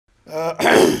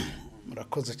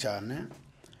murakoze cyane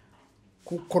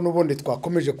kuko nubundi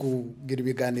twakomeje kugira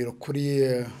ibiganiro kuri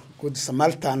Good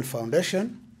Samaritan Foundation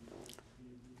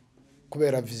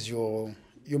kubera vision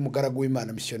y'umugaragu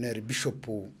w'Imana missionnaire Bishop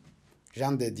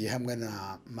Jean de Dieu hamwe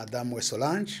na Madame we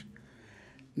Solange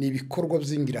ni ibikorwa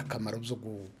by'ingira kamaro byo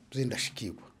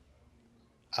kuzindashikirwa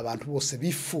abantu bose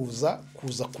bifuza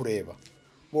kuza kureba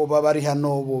bo bari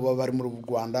hano bo bari mu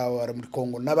Rwanda bari muri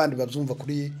Kongo n'abandi babyumva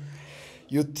kuri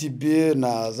YouTube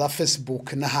na za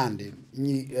Facebook n'ahandi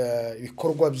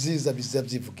ibikorwa byiza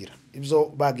bizabyivugira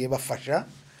ibyo bagiye bafasha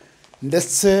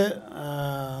ndetse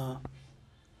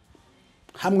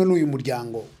hamwe n'uyu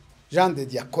muryango Jean de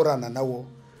Dieu akorana nawo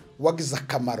wagize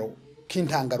akamaro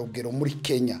k'intangarugero muri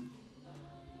Kenya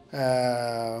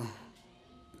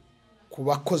ku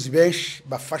bakozi benshi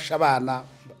bafasha abana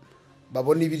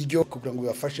babona ibiryo kugira ngo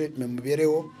bibafashe mu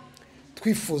mibereho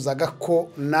twifuzaga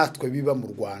ko natwe biba mu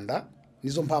Rwanda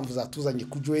nizo mpamvu zatuzanye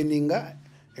ku joininga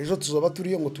ejo tuzoba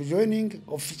turiyo ngo tu joining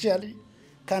officially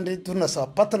kandi tunasaba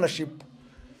partnership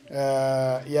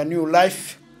ya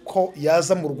Neolife ko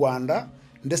yaza mu Rwanda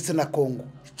ndetse na Kongo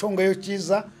iconga yo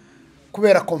kiza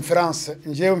kubera conference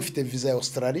njewe mfite visa ya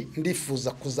Australia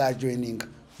ndifuza kuza joininga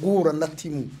guhura na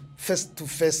team face to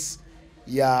face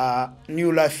ya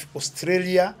Neolife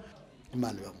Australia.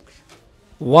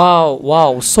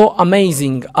 Wow, so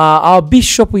amazing. Our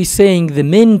bishop is saying the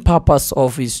main purpose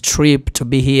of his trip to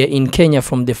be here in Kenya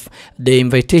from the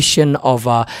invitation of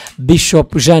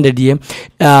Bishop Jean de Dieu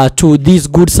to this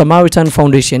Good Samaritan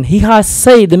Foundation. He has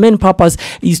said the main purpose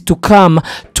is to come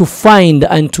to find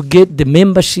and to get the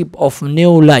membership of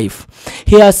Neolife.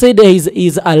 He has said he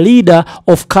is a leader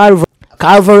of Calvary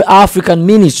African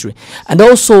Ministry, and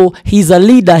also he's a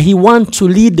leader. He wants to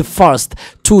lead first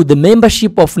to the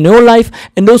membership of Neolife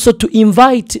and also to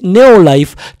invite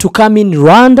Neolife to come in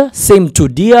Rwanda, same to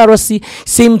DRC,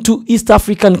 same to East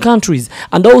African countries,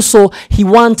 and also he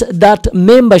wants that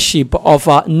membership of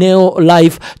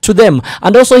Neolife to them,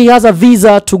 and also he has a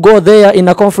visa to go there in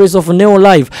a conference of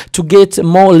Neolife to get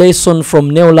more lesson from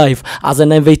Neolife as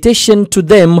an invitation to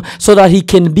them so that he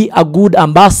can be a good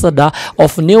ambassador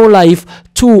of Neolife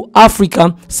to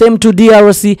Africa, same to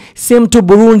DRC, same to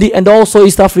Burundi, and also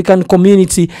East African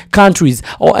community countries.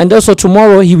 And also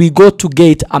tomorrow he will go to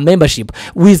get a membership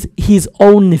with his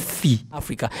own fee,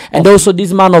 Africa. And also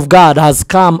this man of God has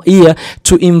come here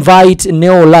to invite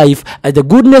Neolife. The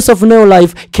goodness of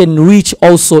Neolife can reach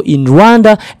also in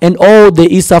Rwanda and all the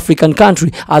East African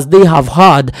country, as they have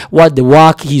heard what the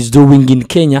work he's doing in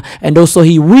Kenya. And also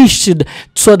he wished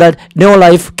so that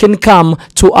Neolife can come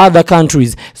to other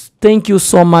countries. Thank you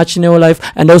so much, Neolife,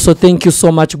 and also thank you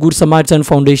so much, Good Samaritan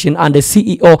Foundation, and the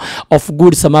CEO of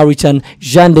Good Samaritan,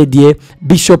 Jean de Dieu,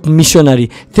 Bishop Missionary.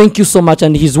 Thank you so much,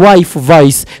 and his wife,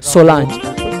 Vice Solange.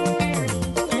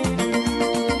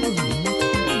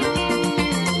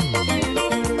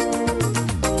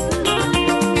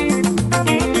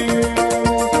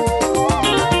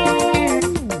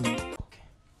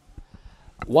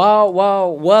 Wow,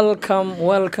 welcome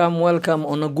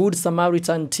on a Good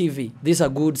Samaritan TV. This is a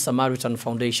Good Samaritan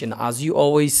Foundation, as you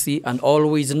always see and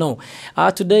always know.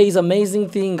 Today is amazing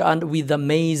thing, and with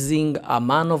amazing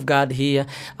man of God here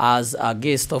as a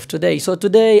guest of today. So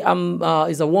today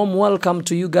is a warm welcome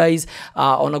to you guys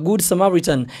on a Good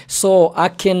Samaritan. So I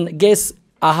can guess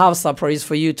I have a surprise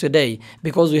for you today,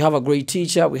 because we have a great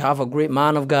teacher, we have a great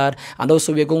man of God, and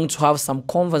also we're going to have some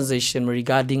conversation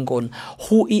regarding on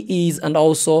who he is, and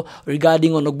also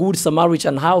regarding on a Good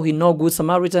Samaritan, how he know Good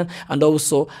Samaritan, and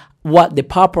also what the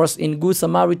purpose in Good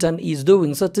Samaritan is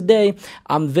doing. So today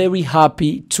I'm very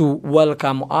happy to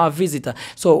welcome our visitor.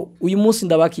 So uyu munsi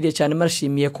ndabakiriye cyane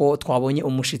marashimiye ko twabonye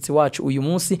umushitsi wacu uyu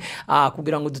munsi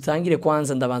kugira ngo dutangire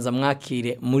kwanza ndabanza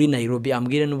mwakire muri Nairobi,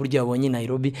 ambwire n'uburyo yabonye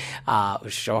Nairobi,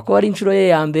 ushobora kuba ari inshuro ye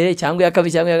ya mbere cyangwa ya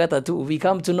kabiri cyangwa ya gatatu, we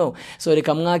come to know. So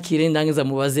reka mwakire ndangiza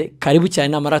mubaze karibu cyane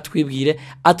namara twibwire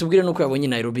atubwire nuko yabonye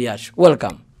Nairobi yacu.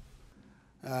 Welcome.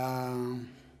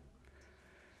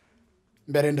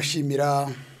 Mbere ndashimira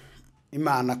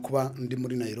Imana kuba ndi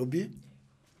muri Nairobi,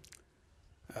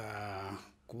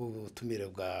 kubutumire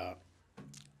bwa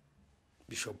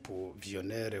Bishop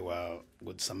Visionnaire wa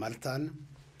Good Samaritan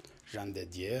Jean de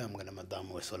Dieu hamwe na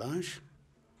Madame we Solange.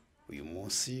 Uyu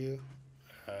munsi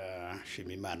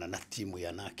shima Imana na timu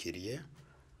yanakiriye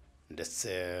ndetse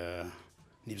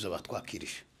nibyo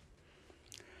batwakirije.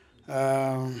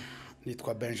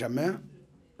 Nitwa Benjamin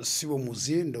sibo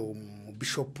muzi, ndo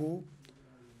Bishop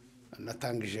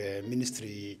natangije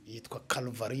ministry yitwa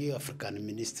Calvary African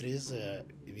Ministries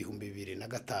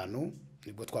 2005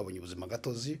 nibwo twabonye ubuzima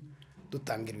gatozi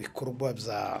dutangira ibikorwa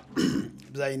bya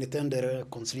unity and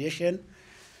reconciliation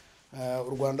u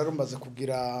Rwanda rumaze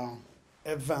kugira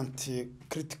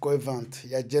critical event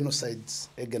ya genocides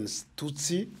against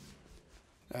Tutsi,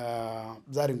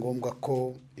 byari ngombwa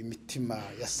ko imitima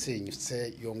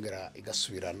yasenyutse yongera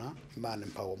igasubirana. Imana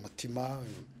impawe umutima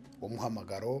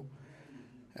w'umuhamagaro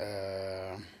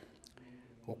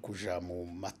wo kuja mu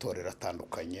matorero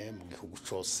atandukanye mu gihugu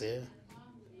cyose,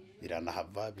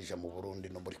 biranahava bija mu Burundi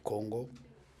no muri Congo,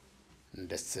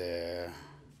 ndetse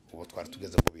ubu twari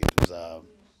tugeze mu bintu za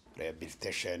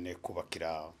rehabilitation,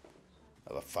 kubakira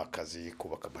abapfakazi,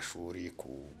 kubaka amashuri,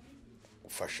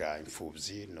 gufasha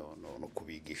imfubyi no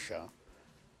kubigisha,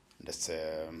 ndetse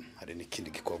hari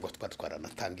n'ikindi gikorwa twari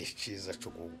twaranatangiye cyiza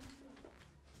cyo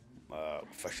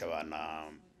gufasha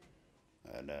abana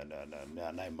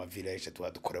na village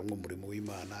twadukoramo umurimo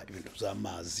w'Imana, ibintu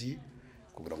by'amazi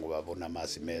kugira ngo babone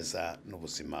amazi meza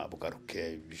n'ubuzima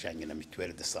bugaruke, bijanye na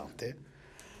mutuelle de santé.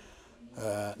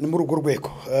 Ni muri urwo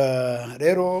rwego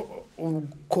rero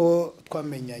uko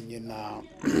twamenyanye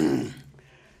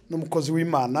n'umukozi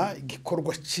w'Imana,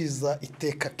 igikorwa cyiza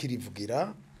iteka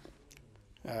kirivugira.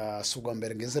 Si ubwa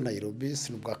mbere ngeze Nairobi,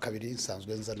 si n'ubwa kabiri,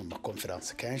 nsanzwe nza mu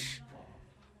makonferanse kenshi,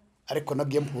 ariko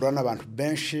nagiye mpura n'abantu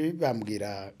benshi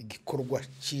bambwira igikorwa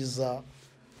cyiza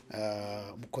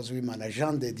umukozi w'Imana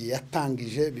Jean de Dieu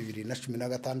yatangije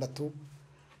 2016,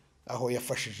 aho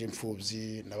yafashije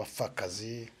imfubyi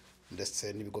n'abapfakazi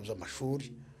ndetse n'ibigo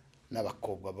by'amashuri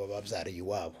n'abakobwa bababyariye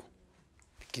iwabo,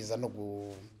 bikiza no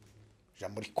kuja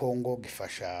muri Congo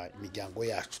gifasha imiryango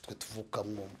yacu twe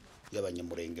tuvukamo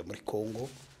y'abanyamurenge muri Congo.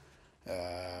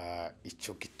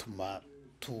 Icyo gituma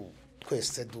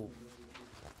twese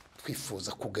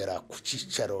twifuza kugera ku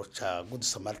cicaro ca Good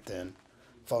Samaritan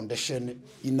Foundation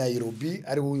in Nairobi,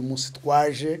 ari uyu munsi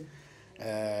twaje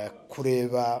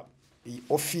kureba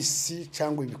ofisi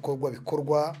cyangwa ibikorwa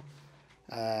bikorwa,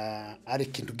 ari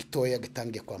ikintu gitoya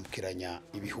gitangiye kwambukiranya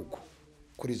ibihugu.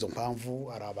 Kuri izo mpamvu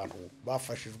hari abantu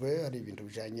bafashijwe, hari ibintu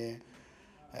bijanye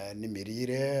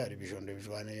n'imirire, hari ibijondo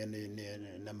bijwane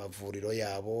n'amavuriro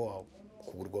yabo,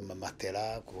 kugurwa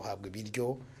amatera, guhabwa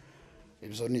ibiryo.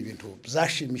 Ibyo ni ibintu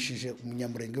byashimishije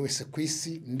umunyamurenge wese ku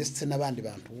isi, ndetse n'abandi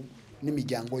bantu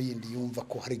n'imiryango yindi yumva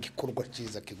ko hari igikorwa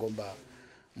cyiza kigomba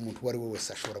umuntu wari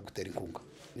wese ashobora gutera inkunga.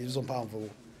 Nizo mpamvu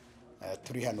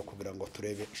turi hano kugira ngo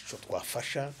turebe icyo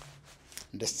twafasha,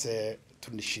 ndetse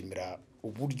tunishimira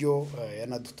uburyo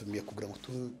yanadutumiye kugira ngo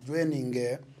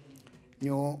tujoininge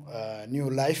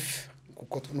Neolife,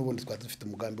 kuko n'ubundi twari dufite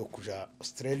umugambi wo kuja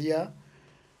Australia.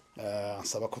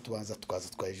 Nsaba ko tubanza tukaza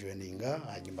twajoininga,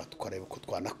 hanyuma tukareba ko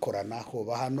twanakorana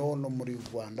hoba hano no muri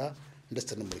Rwanda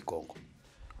ndetse no muri Congo.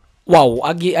 Wow,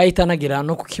 aitanagira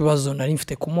no kukibazo nari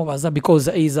mfite kumubaza,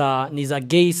 because he's a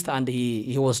guest and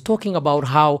he was talking about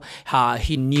how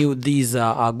he knew this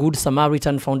Good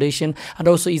Samaritan Foundation, and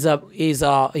also he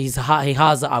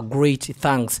has a great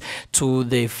thanks to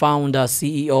the founder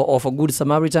CEO of a Good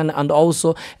Samaritan, and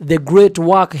also the great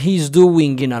work he's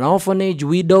doing in an orphanage,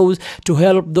 widows, to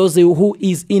help those who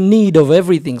is in need of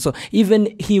everything. So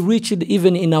even he reached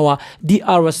even in our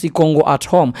DRC Congo at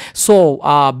home. So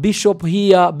Bishop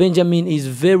here, Benjamin, is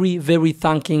very, very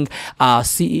thanking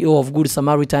CEO of Good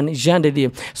Samaritan, Jean de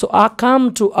Dieu. So I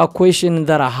come to a question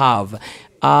that I have.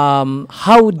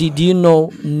 How did you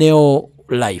know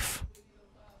Neolife?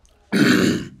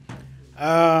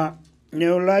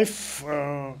 Neolife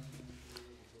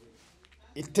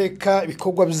iteka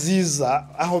ibikorwa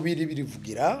byiza aho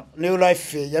birivugira.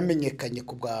 Neolife yamenyekanye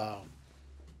kubwa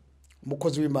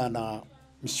umukozi w'Imana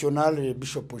missionnaire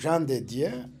Bishop Jean de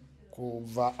Dieu,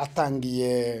 kuva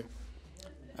atangiye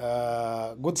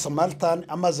Good Samaritan,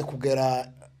 amaze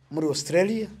kugera muri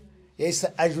Australia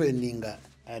yahise ajoininga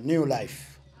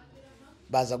Neolife,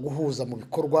 baza guhuza mu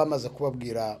bikorwa, amaze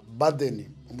kubabwira burden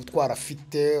umutwara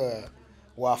afite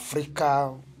wa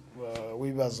Afrika,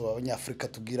 wibazo abanyafrika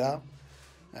tugira,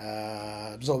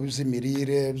 byo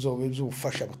bizimirire, byo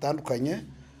by'ubufasha butandukanye.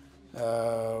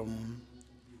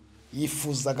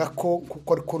 Yifuzaga ko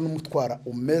kuko ariko n'umutwara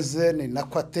umeze ni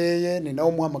nako ateye, ni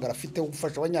nawo muhamagara afite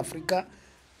gufasha abanyafrika,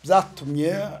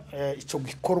 byatumye icyo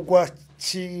gikorwa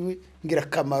kingira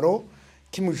kamaro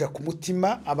kimuja ku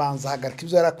mutima, abanza hagarika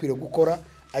ibyo yarakwiriye gukora,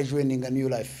 ajoininga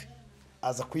Neolife,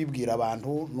 aza kuyibwira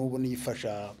abantu, n'ubu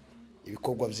niyifasha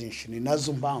ibikorwa byinshi. Ni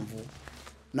nazo mpamvu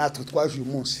natwe twaje uyu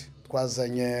munsi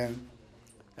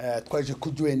twaje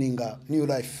kujoininga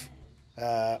Neolife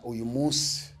uyu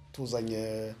munsi,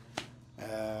 tuzanye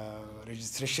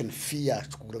registration fee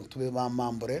yacu kugira ngo tube ba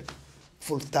membre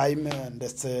full time,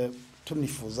 ndetse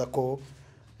tunifuza ko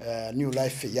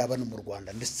Neolife yaba no mu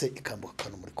Rwanda ndetse ikambuka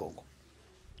no muri Congo.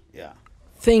 Yeah.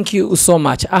 Thank you so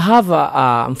much. I have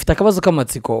mfite akabazo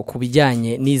k'amatsiko ku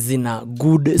bijyanye n'izina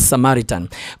Good Samaritan.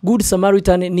 Good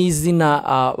Samaritan ni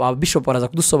izina Bishop araza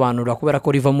kudusobanura kubera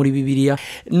ko riva muri Bibiliya.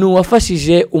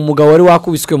 Nuwafashije umugabo wari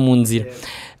wakubiswe mu nzira.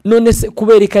 None se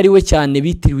kubera ko ari we cyane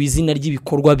bitiriwe izina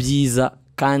ry'ibikorwa byiza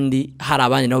kandi hari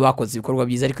abandi nabo bakoze ibikorwa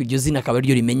byiza ariko iryo zina akaba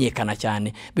ryo rimenyekana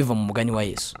cyane biva mu mugani wa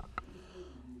Yesu.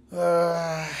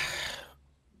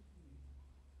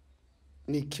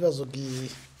 Ni ikibazo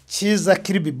cyiza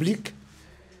kiri biblique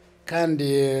kandi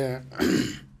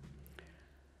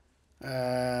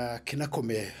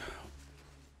kinakomeye.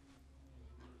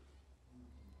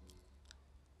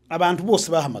 Abantu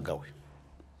bose bahamagawe,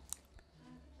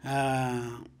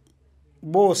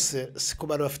 bose siko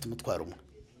bari bafite umutwaro umwe,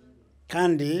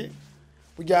 kandi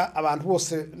ujya abantu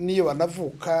bose niyo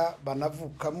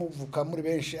banavuka muvuka muri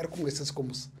benshi ariko mwese siko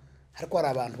musa, ariko hari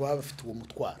abantu baba bafite uwo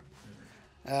mutwaro.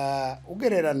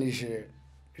 Ugereranije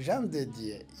Jean de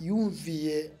Dieu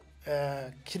yumviye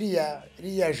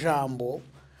kiriya jambo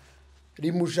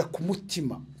rimuja ku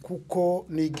mutima kuko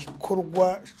ni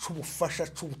igikorwa cy'ubufasha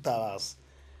cy'ubutabazi.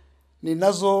 Ni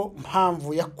nazo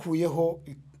mpamvu yakuyeho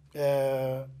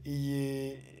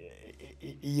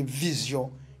iyi vision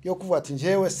yo kuvuga ati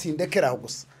njyewe sindekeraho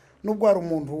gusa, nubwo hari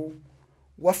umuntu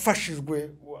wafashijwe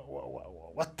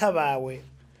watabawe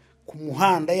ku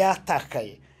muhanda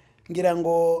yatakaye, ngira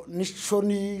ngo nico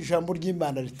ni jambo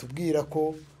ry'Imana ritubwira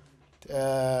ko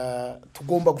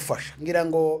tugomba gufasha. Ngira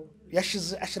ngo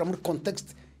yashize ashira muri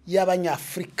context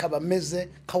y'Abanyafrika bameze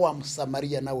ka wa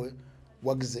Musamariya nawe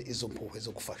wagize izo mpuhwe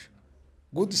zo gufasha.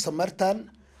 Good Samaritan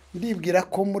ndibwira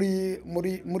ko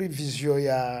muri vision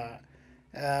ya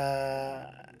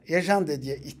Jean de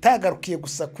Dieu itagarukiye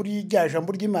gusa kuri rya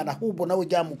jambo ry'Imana, ahubwo nawe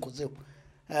ryamukozeho.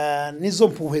 Nizo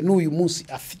mpuhwe n'uyu munsi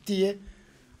afitiye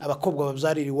abakobwa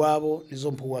babyarira iwabo,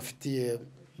 nizo mpuhwe afitiye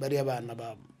bari abana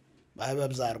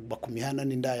babyarwa ku mihana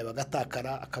n'indaya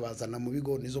bagatakara akabazana mu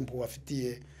bigo, nizo mpuhwe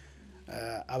afitiye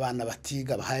abana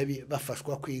batiga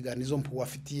bafashwa kwiga, nizo mpuhwe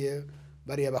afitiye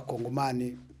bari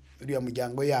abakongomani uriya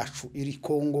muryango yacu iri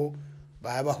Kongo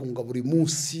bahunga buri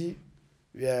munsi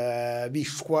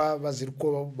bishwa bazira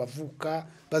uko bavuka,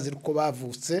 bazira uko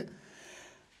bavutse,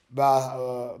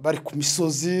 bari ku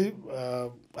misozi,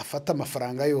 afata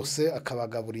amafaranga yose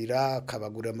akabagaburira,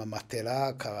 akabagurira amamatera,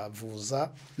 akabavuza.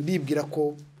 Ndibwira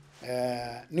ko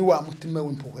ni wa mutima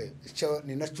w'impuhwe,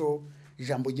 ni naco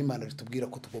ijambo ry'Imana ritubwira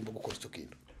ko tugomba gukora icyo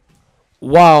kintu.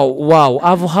 Wow.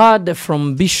 I've heard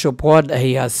from Bishop what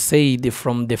he has said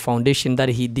from the foundation that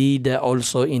he did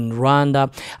also in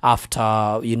Rwanda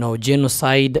after,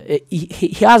 genocide.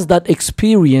 He has that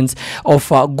experience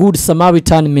of Good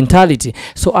Samaritan mentality.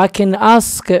 So I can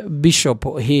ask Bishop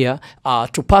here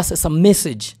to pass a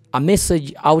message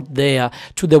out there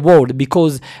to the world,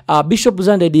 because Bishop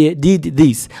Zandedi did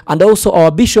this, and also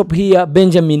our bishop here,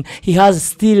 Benjamin, he has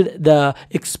still the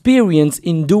experience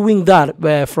in doing that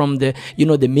from the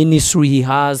the ministry he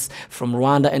has from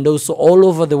Rwanda and also all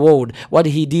over the world. What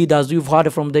he did, as we've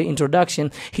heard from the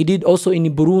introduction, he did also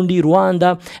in Burundi,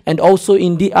 Rwanda, and also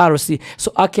in DRC.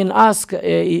 So I can ask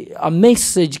a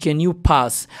message can you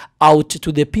pass out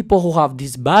to the people who have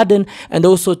this burden, and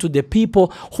also to the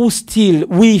people who still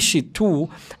wish it too,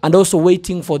 and also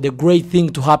waiting for the great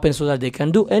thing to happen so that they can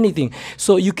do anything.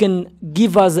 So you can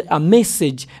give us a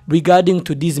message regarding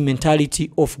to this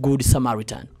mentality of Good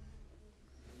Samaritan.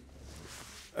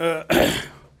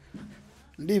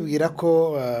 Ndibwira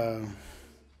ko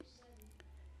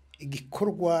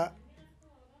igikorwa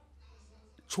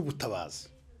cy'ubutabazi,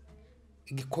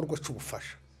 igikorwa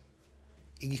cy'ubufasha,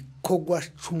 igikorwa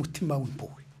cy'umutima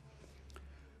w'impuhwe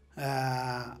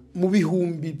mu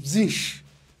bihumbi byinshi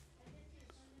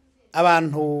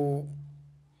abantu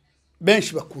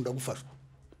benshi bakunda gufashwa.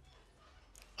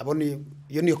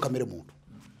 Iyo niyo kamere muntu,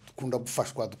 dukunda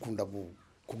gufashwa, dukunda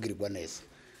kugirirwa neza.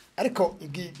 Ariko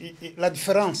la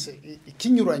différence,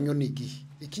 ikinyuranyo ni igihe,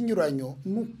 ikinyuranyo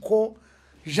nuko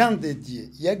Jean de Dieu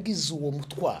yagize uwo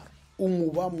mutwaro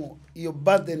umubamo, iyo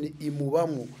burden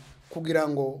imubamo kugira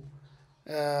ngo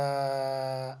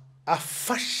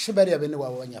afashe bari abene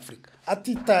wabo b'Abanyafrika,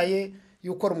 atitaye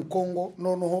yuko ari mu Kongo,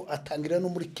 noneho atangira no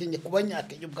muri Kenya ku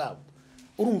Banyakenya ubwabo.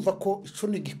 Urumva ko ico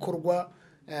ni gikorwa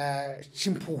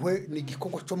c'impuhwe, ni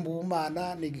gikorwa cyo mu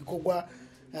Bumana, ni gikorwa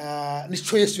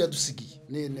nico Yesu yadusigiye.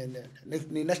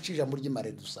 Ni nacija muri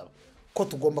Imana dusaba ko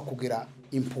tugomba kugira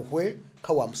impuhwe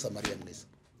ka wa Musamariya mwiza.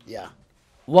 Yeah.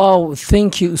 Wow,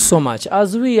 thank you so much.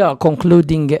 As we are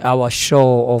concluding our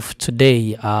show of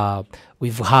today,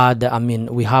 we've had, I mean,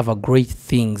 we have a great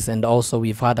things, and also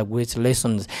we've had a great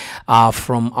lessons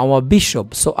from our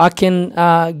bishop. So I can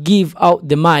give out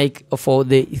the mic for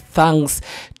the thanks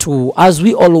to, as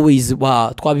we always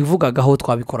twabivugagaho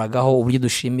twabikoragaho uburyo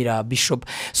dushimira bishop.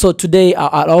 So today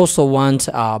I also want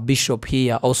bishop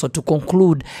here also to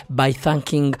conclude by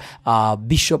thanking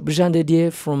Bishop Jean de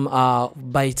Dieu from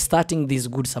by starting this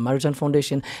Good Samaritan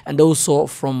Foundation, and also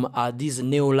from these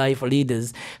Neolife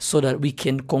leaders, so that we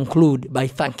can conclude by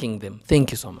thanking them.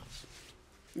 Thank you so much.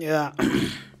 Yeah.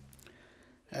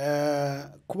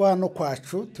 Kuba no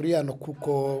kwacu turi hano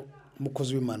kuko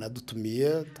umukozi w'Imana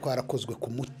dutumiye, twarakozwe ku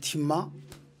mutima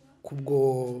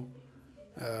kubwo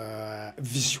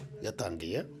vision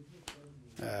yatangiye.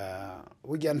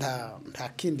 Ujya nta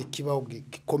kindi kibaho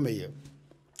gikomeye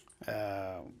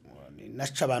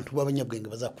naca abantu b'abanyabwenge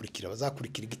bazakurikira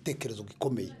igitekerezo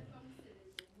gikomeye,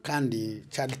 kandi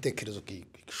cya gitekerezo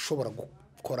gishobora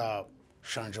gukora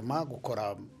changement,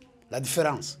 gukora la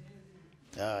différence.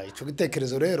 Ico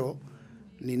gitekerezo rero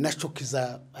ni naco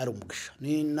kiza ari umugisha.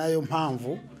 Ni nayo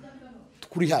mpamvu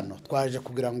tukuri hano twaje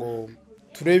kugira ngo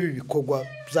turebe ibikorwa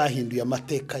byahinduye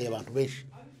amateka y'abantu benshi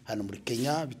hano muri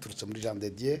Kenya, biturutse muri Jean de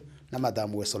Dieu na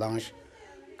Madame we Solange,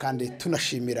 kandi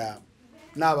tunashimira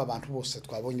n'aba bantu bose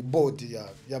twabonye board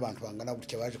y'abantu bangana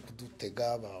gutya baje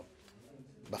kudutega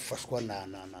bafashwa na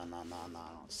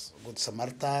Good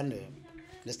Samaritan,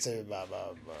 ndetse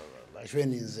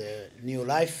bajoininze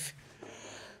Neolife,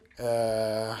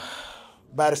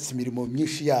 baretse imirimo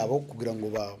myinshi yabo kugira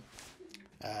ngo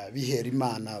bihera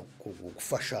Imana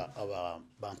gufasha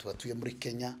abantu batuye muri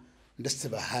Kenya, ndetse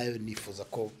bahaye nifuza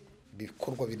ko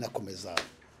bikorwa binakomeza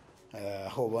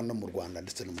aho bano mu Rwanda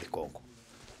ndetse no muri Kongo.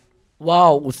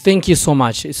 Wow, thank you so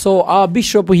much. So our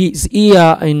bishop, he is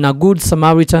here in a Good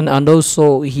Samaritan, and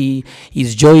also he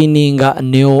is joining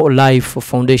Neolife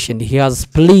Foundation. He has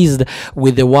pleased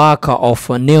with the work of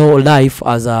Neolife,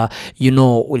 as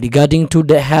regarding to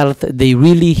the health. They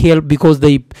really help because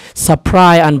they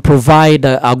supply and provide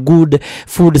a good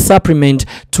food supplement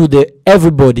to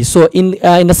everybody. So in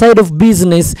the side of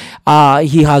business,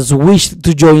 he has wished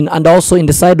to join, and also in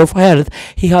the side of health,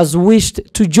 he has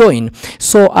wished to join.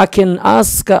 So I can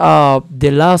ask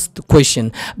the last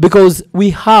question, because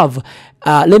we have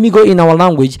let me go in our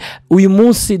language. Uyu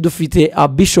munsi dufite a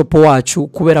bishop wacu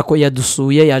kubera ko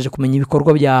yadusuye, yaje kumenya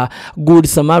ibikorwa bya Good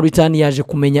Samaritan, yaje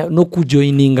kumenya no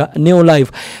kujoininga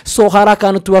Neolife. So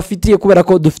harakantu tubafitiye kubera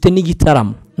ko dufite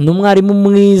n'igitaramo.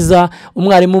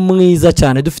 Umwarimu mwiza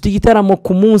cyane. Dufite igitaramo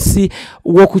ku munsi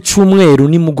wo ku cyumweru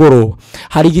ni mugoroba.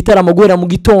 Hari igitaramo guhera mu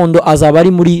gitondo, azaba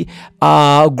ari muri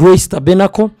Grace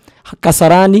Tabernacle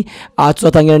Kasarani.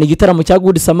 Tuzatangira igitaramo cya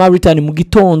Good Samaritan mu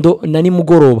gitondo na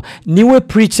nimugoroba. Niwe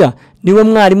preacher, niwe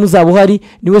mwarimu uzabuhari,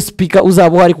 niwe speaker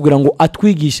uzabuhari kugira ngo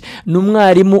atwigishe.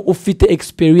 N'umwarimu ufite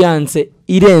experience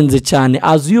irenze cyane,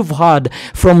 as you've heard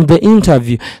from the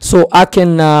interview. So I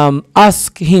can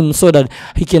ask him so that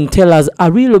he can tell us a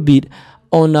little bit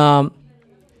on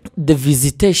the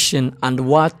visitation and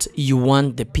what you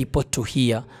want the people to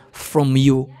hear from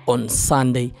you on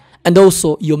Sunday, and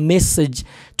also your message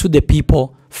to the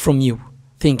people from you.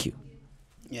 Thank you.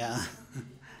 Yeah.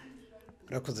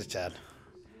 Rakoze cyane.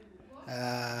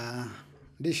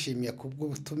 Ndishimiye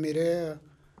kubw'ubutumire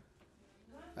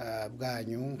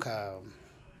bwanyu nka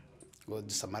Good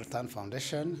Samaritan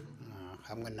Foundation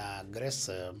hamwe na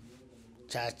Grace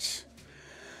Church.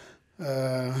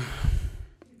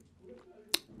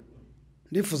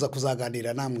 Ndifuza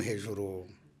kuzaganira namwe hejuru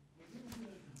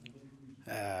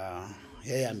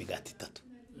ya migati 3.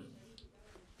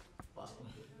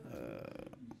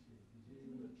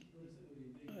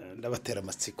 Ndabatera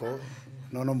amatsiko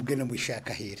none mugene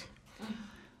mwishaka hire.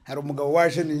 Hari umugabo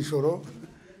waje n'injoro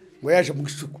ngo yaje mu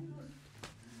gishuko,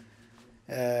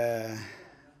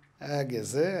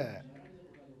 ageze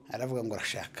aravuga ngo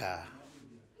arashaka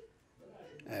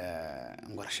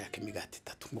imigati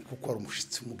 3 ngo kuko ari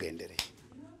umushitsi umugendereye.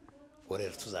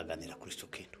 Rero tuzaganira kuri cyo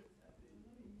kintu.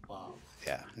 Wow.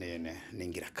 Yeah, ni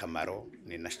ngirakamaro,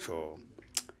 ni naco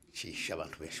cisha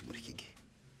abantu benshi muri iki gihe.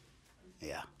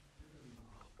 Yeah.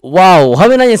 Wow,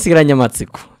 habe nanye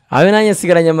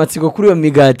nsigaranye amatsiko kuri iyo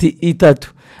migati 3.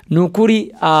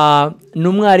 Nukuri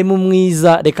numwarimu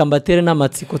mwiza. Reka mbatere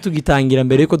n'amatsiko tugitangira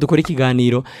mbere yuko dukora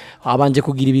ikiganiro.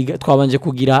 Twabanje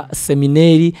kugira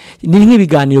seminary, ni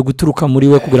nk'ibiganiro guturuka muri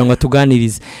we kugira ngo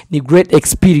tuganirize. Ni great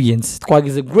experience.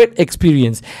 Twagize great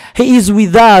experience. He is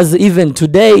with us even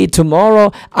today,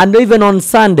 tomorrow, and even on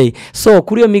Sunday. So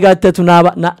kuri iyo migati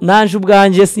 3 nanje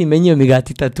ubwanje simenye iyo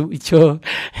migati 3 icyo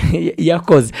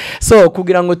yakoze. So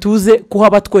kugira ngo tuze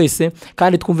kuhaba twese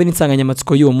kandi twumve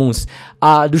n'insanganyamatsiko y'uwo munsi.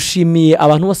 Dushimiye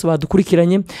abantu bose badukurikiye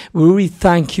mwadukurikiranye. We really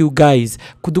thank you guys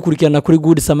kudukurikirana kuri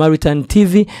Good Samaritan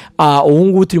TV. Ubu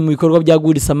ngubu turi mu bikorwa bya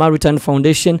Good Samaritan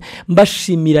Foundation.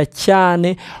 Mbashimira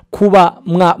cyane kuba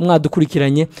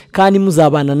mwadukurikiranye kandi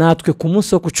muzabana natwe ku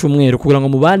munsi wo ku cyumweru kugira ngo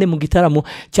mubane mu gitaramo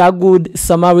cya Good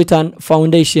Samaritan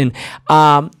Foundation.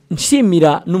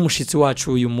 Nshimira n'umushitsi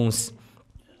wacu uyu munsi.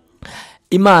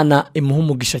 Imana imuha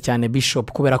umugisha cyane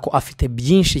Bishop kubera ko afite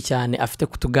byinshi cyane afite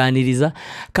kutuganiriza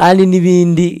kandi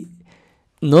n'ibindi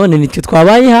none nitwe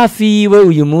twabaye hafi yiwe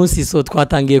uyu munsi, so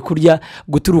twatangiye kurya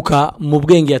guturuka mu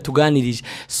bwenge yatuganirije.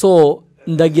 So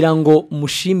ndagira ngo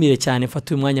mushimire cyane,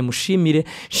 fata uyu mwanya mushimire,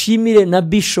 shimire na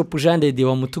Bishop Jean de Dieu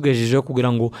wamutugejejeho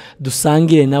kugira ngo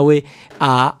dusangire nawe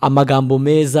amagambo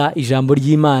meza, ijambo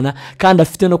ry'Imana, kandi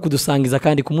afite no kudusangiza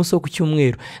kandi ku munsi wo ku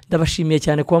cyumweru. Ndabashimiye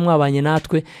cyane kuba mwabanye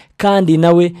natwe kandi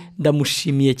nawe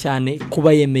ndamushimiye cyane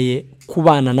kuba yemeye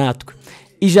kubana natwe.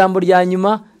 Ijambo rya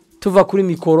nyuma tuva kuri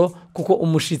mikoro kuko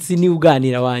umushitsi ni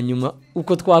uganira wa nyuma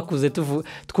uko twakuze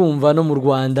twumva no mu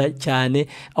Rwanda cyane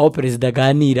aho perezida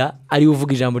aganira ari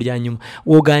uvuga ijambo rya nyuma.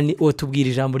 Uwo tubwira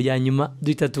ijambo rya nyuma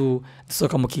duhita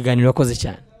dusoka mu kiganiro. Akoze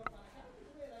cyane.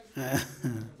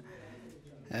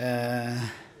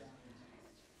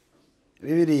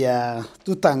 Bibiliya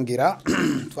dutangira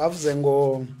twavuze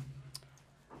ngo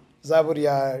Zaburi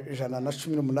ya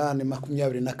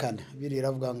 118:24 Bibiliya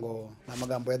iravuga ngo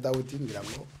amagambo ya Dawidi ngira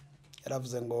ngo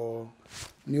yaravuze ngo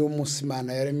niyo umunsi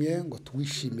Imana yaremye ngo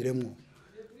tuwishimiremo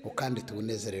kandi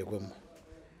tuwunezererwemo.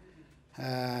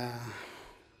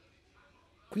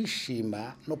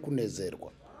 Kwishima no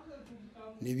kunezerwa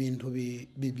ni ibintu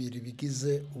bibiri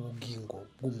bigize ubugingo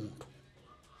bw'umuntu,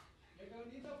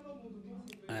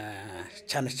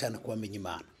 cyane cyane kubamenya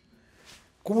Imana.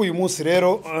 Kuba uyu munsi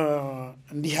rero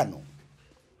ndi hano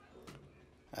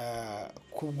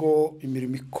kubwo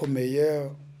imirimo ikomeye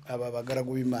aba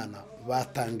bagaragu b'Imana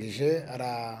batangije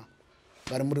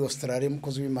bari muri Australia,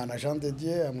 umukozi w'Imana Jean de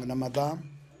Dieu hamwe na madame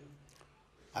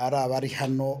abari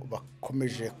hano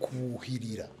bakomeje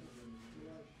kubuhirira.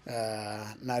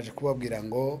 Naje kubabwira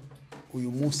ngo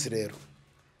uyu munsi rero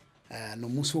ni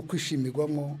umunsi wo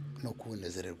kwishimirwamo no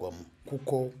kunezererwamo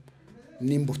kuko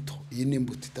n'imbuto, iyi ni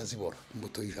imbuto itazibora,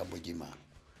 imbuto y'ijambo ry'Imana.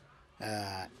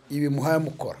 Ibi muhaye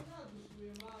mukora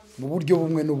mu buryo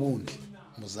bumwe n'ubundi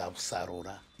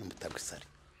muzabusarura n'umutabwisari.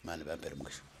 Imana ibambere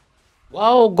mugisha.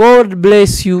 Wow, God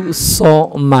bless you so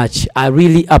much. I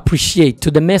really appreciate.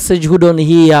 To the message who don't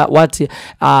hear what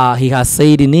he has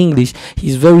said in English,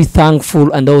 he's very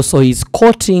thankful, and also he's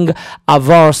quoting a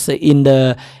verse in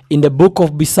the book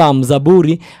of Psalm,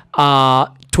 Zaburi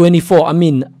 24.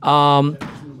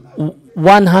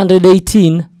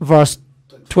 118 verse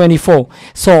 24.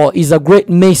 So it's a great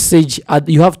message.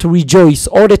 You have to rejoice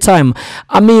all the time.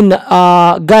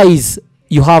 Guys,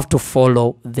 you have to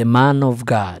follow the man of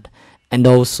God and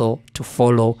also to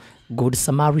follow Good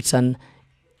Samaritan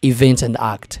event and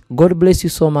act. God bless you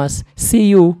so much. See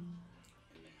you